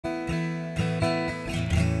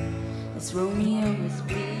Yes, Romeo is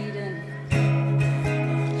bleeding,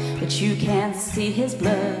 but you can't see his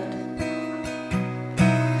blood.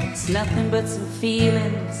 It's nothing but some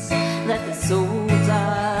feelings that the souls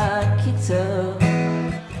are kicked up.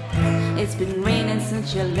 It's been raining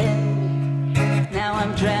since you left me, now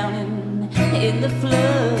I'm drowning in the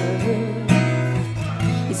flood.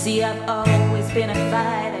 You see, I've always been a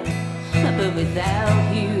fighter, but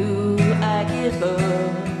without you I give up.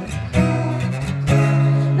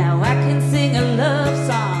 Now I can sing a love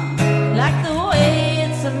song like the way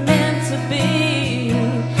it's meant to be,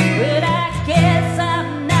 but I guess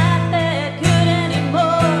I'm not that good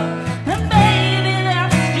anymore. And baby,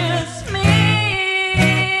 that's just me.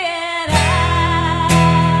 And I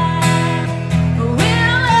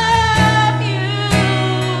will love you,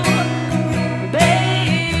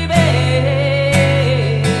 baby.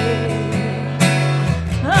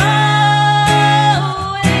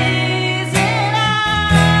 Always, and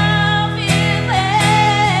I'll be there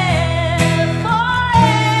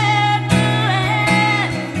forever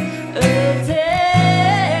and a day.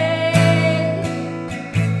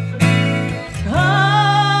 Always,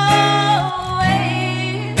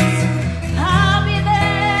 I'll be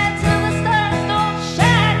there till the stars don't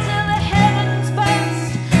shine, till the heavens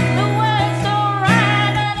burst, the words don't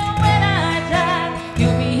rhyme, and when I die,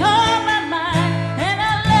 you'll be on my mind, and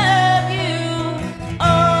I love you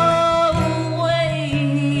always.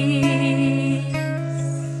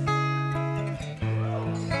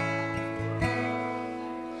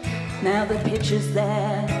 Now the pictures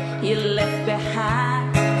that you left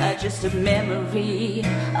behind are just a memory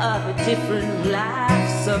of a different life.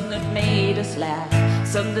 Some that made us laugh,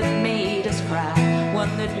 some that made us cry,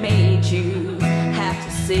 one that made you have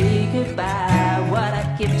to say goodbye. What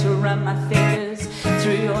I'd give to run my fingers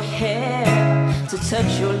through your hair, to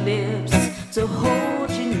touch your lips, to hold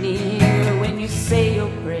you near. When you say your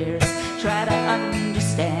prayers, try to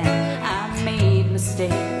understand I made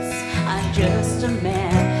mistakes, I'm just a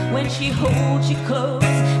man. When she holds you close,